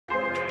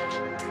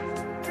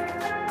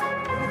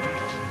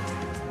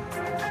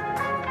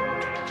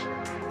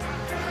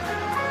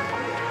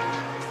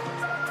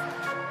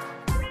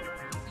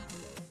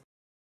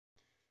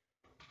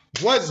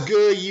What's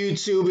good,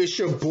 YouTube? It's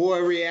your boy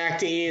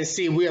Reacting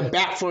ENC. We are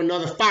back for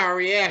another fire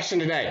reaction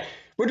today.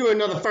 We're doing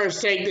another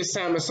first take. This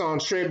time it's on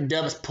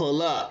TripDup's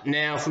Pull Up.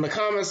 Now, from the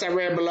comments I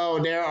read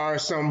below, there are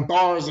some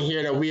bars in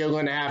here that we are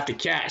going to have to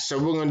catch. So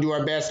we're going to do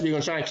our best. We're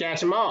going to try and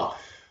catch them all.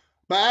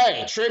 But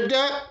hey,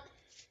 TripDup,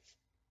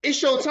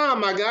 it's your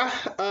time, my guy.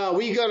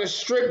 We're going to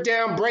strip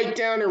down, break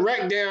down, and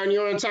wreck down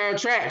your entire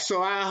track.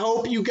 So I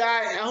hope you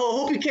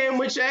came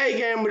with your A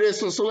game with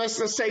this one. So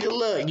let's take a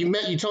look.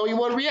 You told you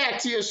want to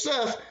react to your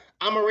stuff.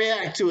 I'm going to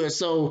react to it,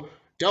 so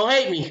don't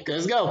hate me.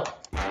 Let's go.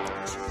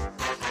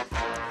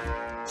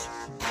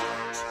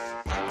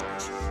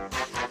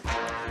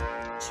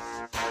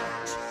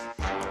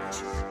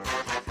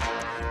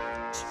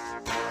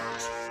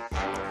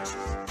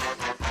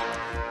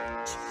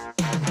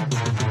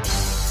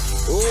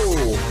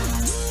 Ooh.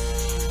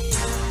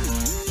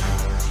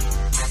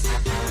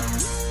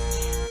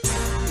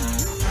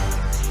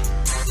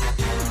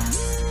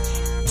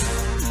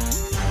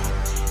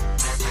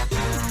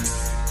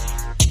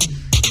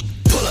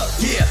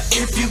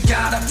 If you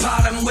got a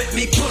problem with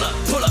me, pull up,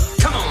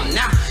 come on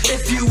now.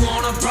 If you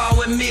wanna brawl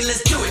with me,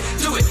 let's do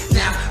it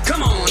now.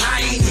 Come on,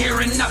 I ain't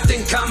hearing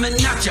nothing coming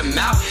out your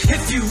mouth.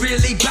 If you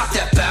really bout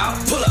that bow,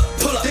 pull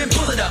up, then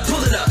pull it up,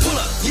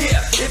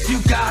 yeah. If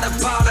you got a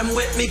problem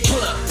with me,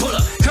 pull up,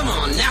 come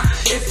on now.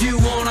 If you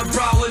wanna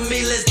brawl with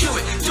me, let's do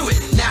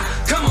it now.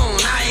 Come on,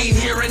 I ain't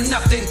hearing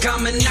nothing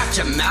coming out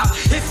your mouth.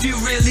 If you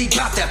really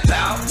bout that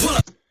bow, pull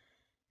up.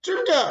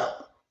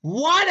 TripDup,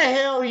 why the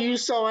hell are you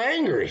so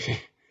angry?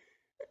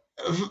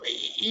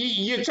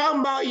 You're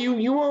talking about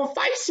you want to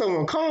fight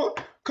someone.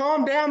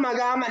 Calm down, my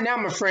guy.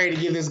 I'm afraid to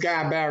give this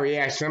guy a bad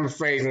reaction. I'm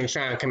afraid he's going to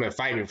try and come and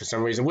fight me for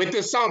some reason. With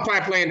this song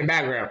probably playing in the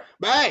background.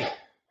 But hey,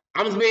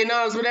 I'm just being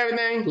honest with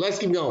everything. Let's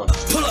keep going.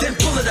 Pull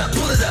it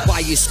up. Why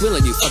you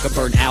squealing, you fucking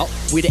burn out?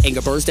 We the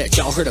anger birds that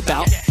y'all heard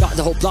about. Got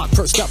the whole block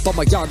perched up on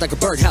my yard like a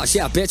birdhouse.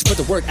 Yeah, bitch, put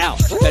the word out.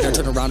 Better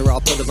turn around or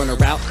I'll pull the runner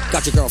out.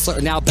 Got your girl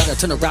flirting now, better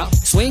turn around.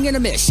 Swing and a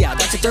miss, yeah,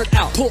 that's a dirt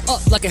out. Pull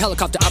up like a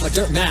helicopter, I'm a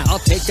dirt man. I'll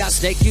take that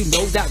snake, you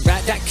know that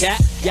rat, that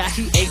cat. Yeah,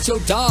 he ate your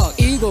dog.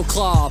 Eagle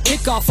claw,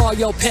 pick off all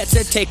your pets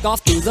and take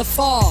off through the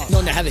fog.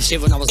 Known to have a shit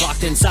when I was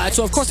locked inside,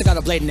 so of course I got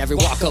a blade in every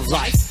walk of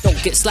life.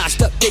 Don't get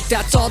slashed up, big,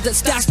 that's all that's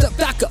stashed up.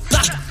 Back up,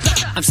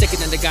 I'm sicker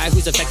than the guy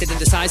who's affected and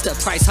decides to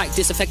price hike,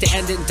 disaffected,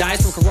 and then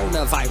dies from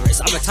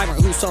coronavirus. I'm a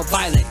tyrant who's so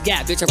violent.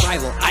 Yeah, bitch, a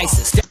rival,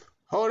 ISIS.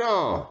 Hold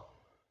on.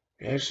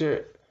 That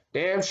shit.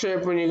 Damn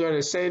shit when you're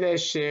gonna say that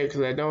shit,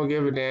 because I don't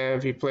give a damn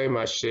if you play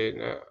my shit.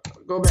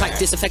 Go back. Type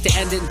disaffected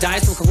and then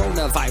dies from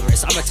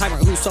coronavirus. I'm a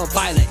tyrant who's so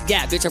violent.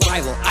 Yeah, bitch, a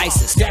rival,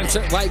 ISIS. Damn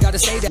shit, why you gotta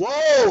say that?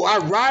 Whoa, I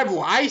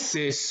rival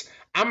ISIS.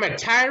 I'm a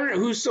tyrant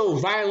who's so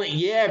violent.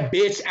 Yeah,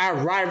 bitch, I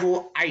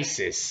rival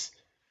ISIS.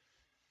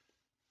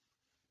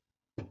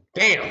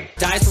 Damn.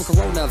 Dies from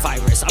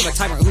coronavirus. I'm a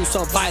tyrant who's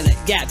so violent.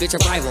 Yeah, bitch, a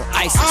rival,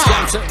 ISIS.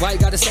 Damn shit, why you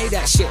gotta say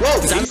that shit? Whoa,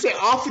 he said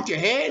off with your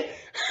head?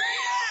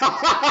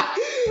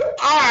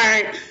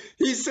 Alright.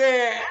 He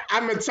said,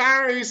 I'm a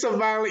tyrant who's so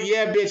violent.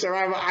 Yeah, bitch, a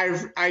rival,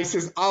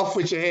 ISIS. Off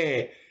with your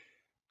head.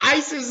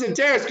 ISIS is a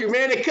terrorist group,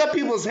 man. They cut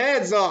people's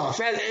heads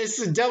off. It's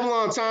a double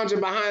entendre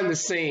behind the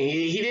scene.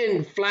 He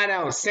didn't flat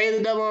out say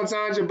the double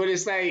entendre, but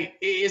it's like,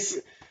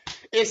 it's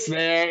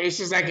there. It's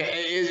just like,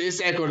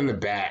 it's echoed in the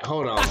back.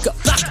 Hold on.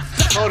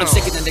 I'm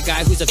sicker than the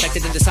guy who's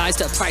affected and decides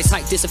to price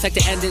hike,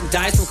 disaffected, and then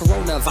dies from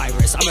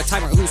coronavirus. I'm a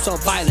tyrant who's so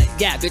violent.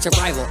 Yeah, bitch, a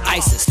rival,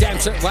 ISIS. Damn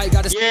shit, why you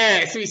gotta...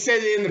 Yeah, so he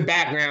says it in the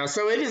background.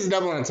 So it is a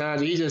double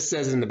entendre. He just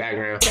says it in the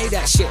background. Say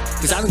that shit,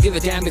 because I don't give a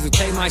damn if you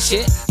play my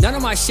shit. None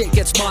of my shit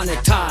gets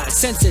monetized.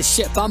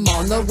 Censorship, I'm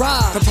on the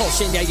rise.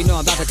 Propulsion, yeah, you know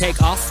I'm about to take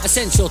off.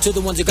 Essential to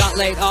the ones who got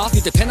laid off.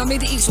 You depend on me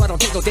to eat, so I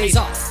don't take no days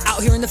off.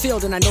 Out here in the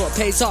field, and I know it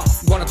pays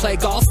off. Wanna play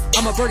golf?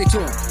 I'm a birdie to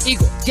him.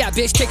 Eagle, yeah,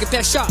 bitch, take a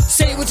best shot.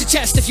 Say it with your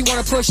chest if you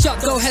wanna push up.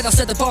 Go ahead, I'll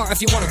set the bar if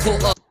you want to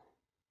pull up.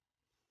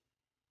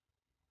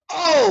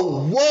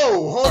 Oh,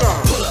 whoa, hold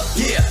on. Pull up,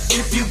 yeah,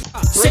 if you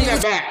bring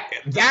that back.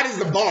 That is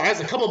the bar. There's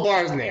a couple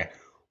bars in there.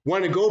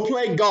 Want to go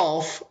play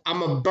golf?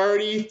 I'm a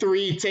birdie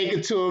 3, take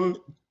it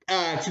to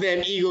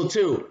them eagle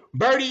 2.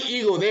 Birdie,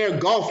 eagle, they're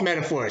golf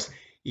metaphors.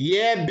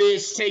 Yeah,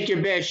 bitch, take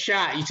your best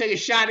shot. You take a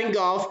shot in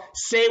golf,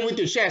 say it with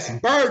your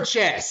chest. Bird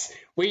chest.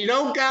 When you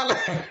don't got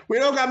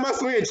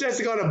muscle in your chest,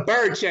 you go to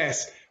bird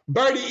chest.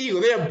 Birdie,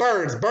 eagle, they're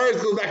birds. Birds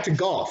go back to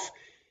golf.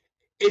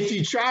 If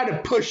you try to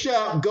push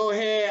up, go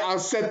ahead. I'll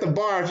set the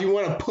bar if you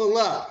want to pull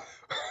up.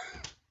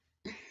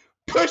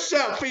 Push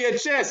up for your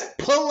chest.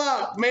 Pull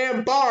up,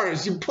 man,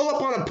 bars. You pull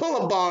up on a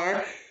pull-up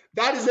bar.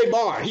 That is a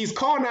bar. He's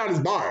calling out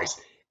his bars.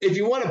 If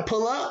you want to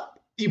pull up,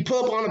 you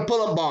pull up on a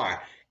pull-up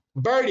bar.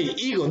 Birdie,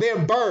 eagle, they're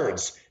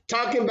birds.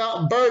 Talking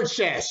about bird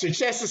chest. Your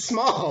chest is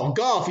small.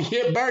 Golf, you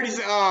hit birdies.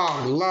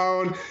 Oh,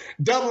 Lord.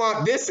 Double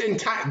on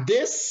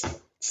this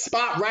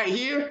spot right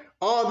here.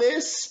 All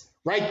this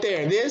right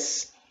there.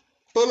 This.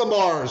 Full of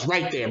bars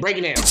right there. Break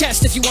it down.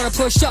 Chest, if you want to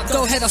push up,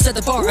 go ahead, I'll set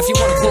the bar. If you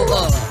want to pull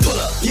up,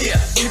 yeah.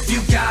 If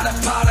you got a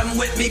problem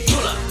with me,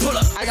 pull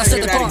up. I got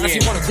set the bar if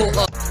you want to pull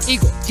up.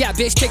 Eagle, yeah,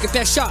 bitch, take your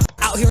best shot.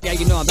 Out here, yeah,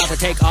 you know I'm about to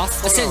take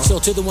off. Essential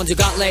to the ones who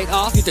got laid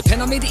off. You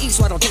depend on me to eat,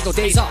 so I don't take no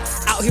days off.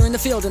 Out here in the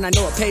field, and I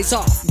know it pays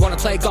off. Wanna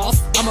play golf?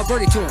 I'm a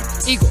birdie to him.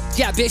 Eagle,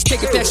 yeah, bitch,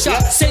 take your best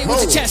shot. Say it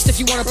with your chest if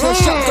you wanna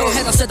push up. Go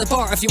ahead, I'll set the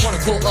bar if you wanna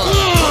pull up.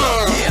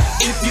 Yeah,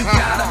 if you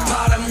got a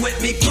problem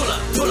with me, pull up,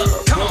 pull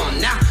up. Come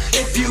on now.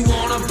 If you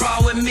wanna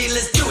brawl with me,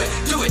 let's do it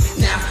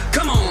now.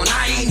 Come on,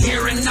 I ain't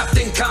hearing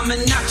nothing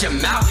coming out your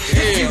mouth.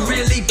 If you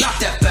really got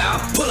that bow,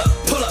 pull up,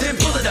 then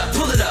pull it up,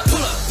 pull it up,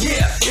 pull up.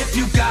 Yeah, if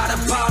you got a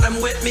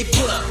problem with me,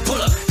 pull up,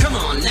 pull up. Come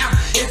on now.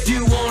 If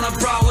you wanna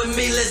brawl with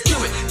me, let's do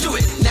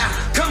it now.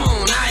 Come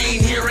on, I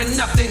ain't hearing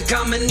nothing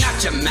coming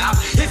out your mouth.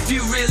 If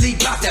you really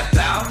got that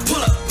bow,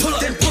 pull up,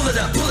 then pull it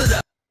up, pull it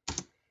up.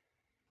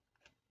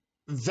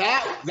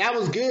 That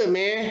was good,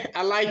 man.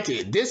 I liked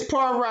it. This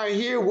part right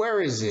here,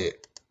 where is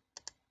it?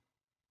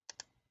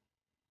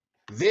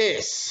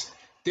 This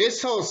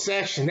whole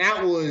section,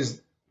 that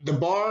was the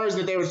bars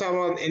that they were talking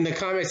about in the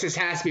comments. This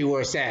has to be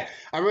where it's at.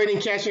 I really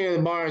didn't catch any of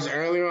the bars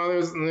earlier on. There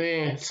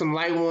was some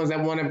light ones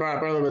that one I brought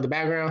up earlier with the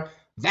background.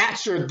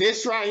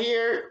 This right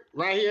here,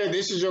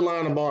 this is your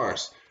line of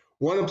bars.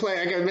 Want to play,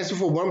 I got mentioned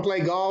before, want to play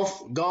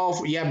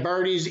golf, yeah,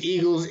 birdies,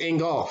 eagles, and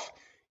golf.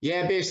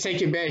 Yeah, bitch, take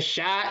your best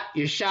shot,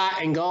 your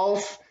shot in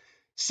golf.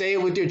 Say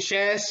it with your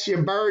chest,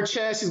 your bird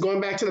chest is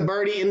going back to the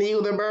birdie and the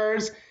eagle, the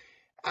birds.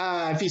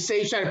 If you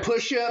say you try to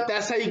push up,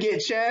 that's how you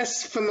get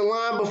chest from the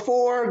line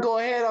before. Go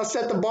ahead, I'll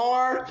set the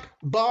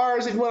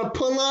bars if you want to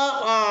pull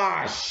up.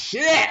 Oh,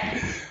 shit.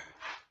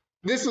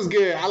 This was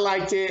good. I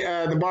liked it.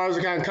 The bars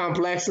are kind of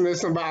complex in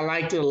this one, but I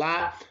liked it a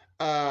lot.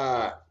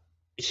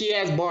 He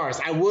has bars.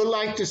 I would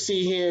like to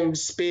see him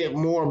spit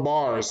more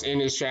bars in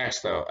his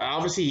tracks, though.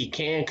 Obviously, he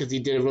can because he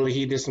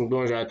did some good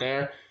ones right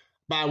there.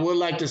 But I would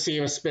like to see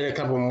him spit a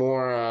couple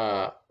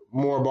more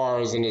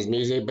bars in his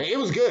music. But it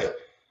was good.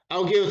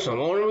 I'll give it to him.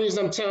 The only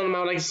reason I'm telling him I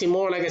would like to see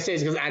more, like I said,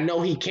 is because I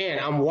know he can.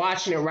 I'm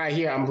watching it right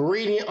here. I'm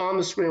reading it on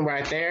the screen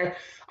right there.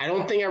 I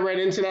don't think I read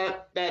into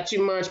that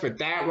too much, but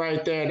that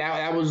right there,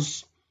 that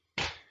was...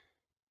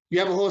 You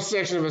have a whole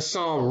section of a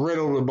song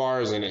riddled with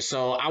bars in it.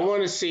 So I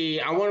want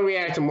to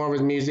react to more of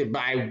his music,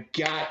 but I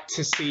got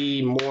to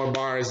see more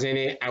bars in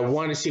it. I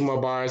want to see more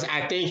bars.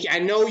 I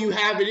know you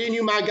have it in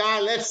you, my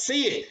guy. Let's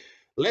see it.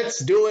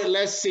 Let's do it.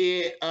 Let's see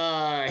it.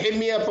 Hit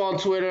me up on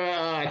Twitter.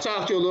 I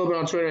talked to you a little bit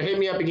on Twitter. Hit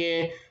me up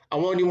again. I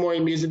want to do more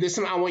music. This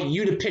time I want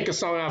you to pick a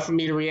song out for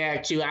me to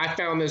react to. I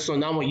found this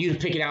one. I want you to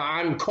pick it out.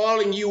 I'm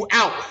calling you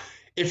out.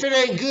 If it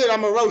ain't good,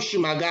 I'm going to roast you,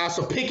 my guy.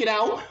 So pick it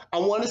out. I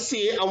want to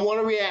see it. I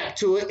want to react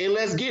to it. And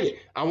let's get it.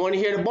 I want to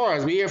hear the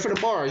bars. We're here for the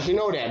bars. You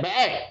know that. But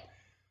hey,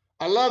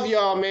 I love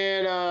y'all,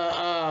 man.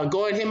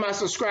 Go ahead and hit my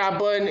subscribe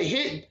button.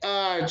 Hit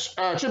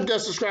TripDup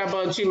subscribe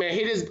button too, man.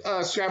 Hit his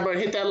subscribe button.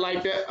 Hit that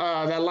like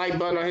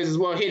button on his as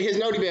well. Hit his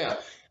noti bell.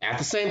 At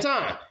the same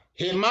time,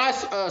 hit my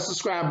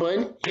subscribe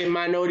button. Hit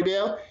my noti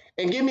bell.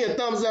 And give me a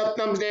thumbs up,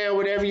 thumbs down,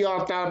 whatever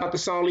y'all thought about the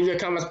song. Leave your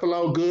comments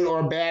below, good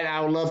or bad. I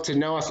would love to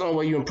know. That's the only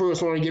way you improve.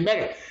 So I want to get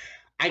better.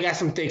 I got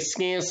some thick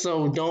skin,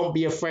 so don't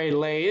be afraid to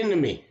lay it into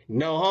me.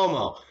 No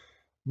homo.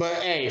 But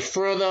hey,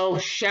 for real though,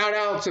 shout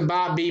out to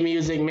Bob B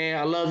Music, man.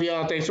 I love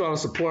y'all. Thanks for all the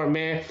support,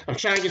 man. I'm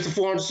trying to get to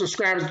 400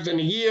 subscribers within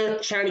a year.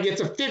 Trying to get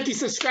to 50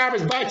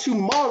 subscribers by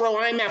tomorrow.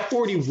 I'm at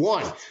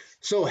 41.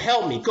 So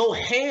help me. Go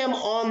ham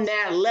on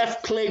that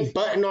left click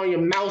button on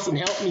your mouse and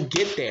help me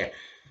get there.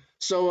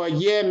 So,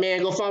 yeah,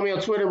 man, go follow me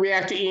on Twitter,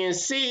 React to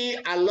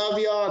ENC. I love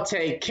y'all.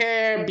 Take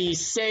care. Be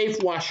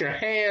safe. Wash your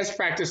hands.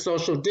 Practice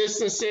social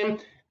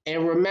distancing.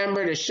 And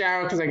remember to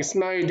shower because I can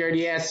smell your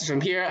dirty asses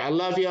from here. I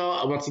love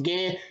y'all. Once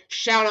again,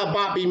 shout out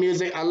Bob B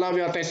Music. I love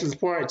y'all. Thanks for the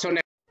support. Until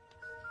next.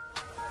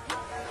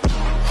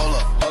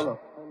 Hold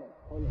up.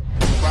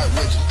 Right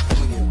with you.